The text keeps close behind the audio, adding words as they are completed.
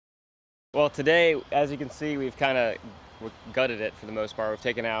Well, today, as you can see, we've kind of gutted it for the most part. We've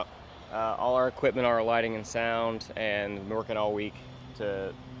taken out all our equipment, our lighting and sound, and been working all week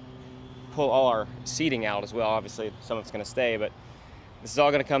to pull all our seating out as well. Obviously, some of it's going to stay, but this is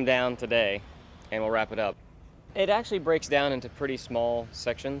all going to come down today, and we'll wrap it up. It actually breaks down into pretty small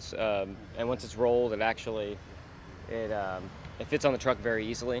sections, and once it's rolled, it fits on the truck very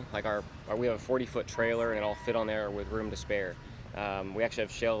easily. Like we have a 40-foot trailer, and it all fit on there with room to spare. We actually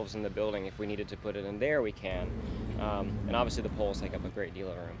have shelves in the building. If we needed to put it in there, we can. And obviously the poles take up a great deal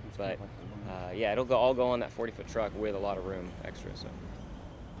of room. But yeah, it'll all go on that 40-foot truck with a lot of room extra. So,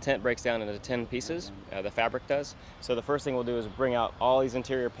 tent breaks down into 10 pieces. The fabric does. So the first thing we'll do is bring out all these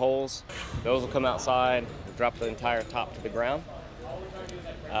interior poles. Those will come outside, drop the entire top to the ground.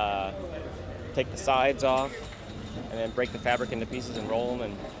 Take the sides off, and then break the fabric into pieces and roll them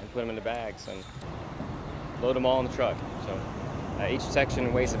and put them into bags and load them all in the truck. So. Each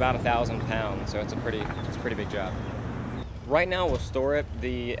section weighs about 1,000 pounds, so it's a pretty big job. Right now we'll store it.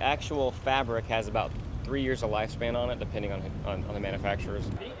 The actual fabric has about 3 years of lifespan on it, depending on the manufacturers.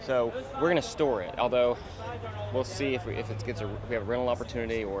 So we're going to store it, although we'll see if we have a rental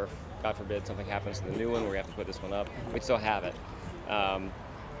opportunity, or if, God forbid, something happens to the new one where we have to put this one up, we'd still have it.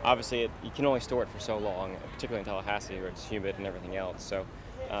 Obviously, you can only store it for so long, particularly in Tallahassee where it's humid and everything else. So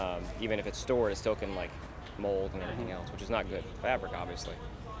even if it's stored, it still can mold and everything else, which is not good for fabric, obviously.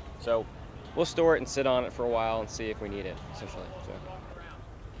 So we'll store it and sit on it for a while and see if we need it, essentially. So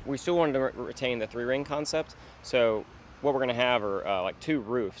we still wanted to retain the 3-ring concept. So what we're going to have are like 2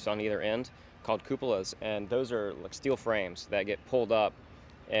 roofs on either end called cupolas, and those are like steel frames that get pulled up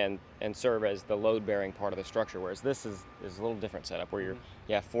and serve as the load-bearing part of the structure, whereas this is a little different setup where you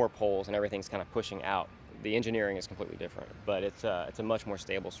have 4 poles and everything's kind of pushing out. The engineering is completely different, but it's a much more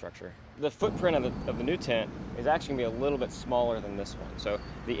stable structure. The footprint of the new tent is actually going to be a little bit smaller than this one. So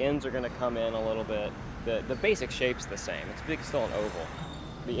the ends are going to come in a little bit. The basic shape's the same. It's still an oval.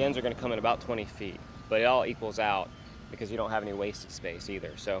 The ends are going to come in about 20 feet, but it all equals out because you don't have any wasted space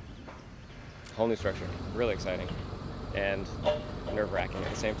either. So whole new structure, really exciting and nerve-wracking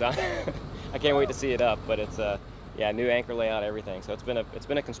at the same time. I can't wait to see it up, but it's new anchor layout, everything. So it's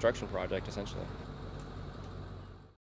been a construction project essentially.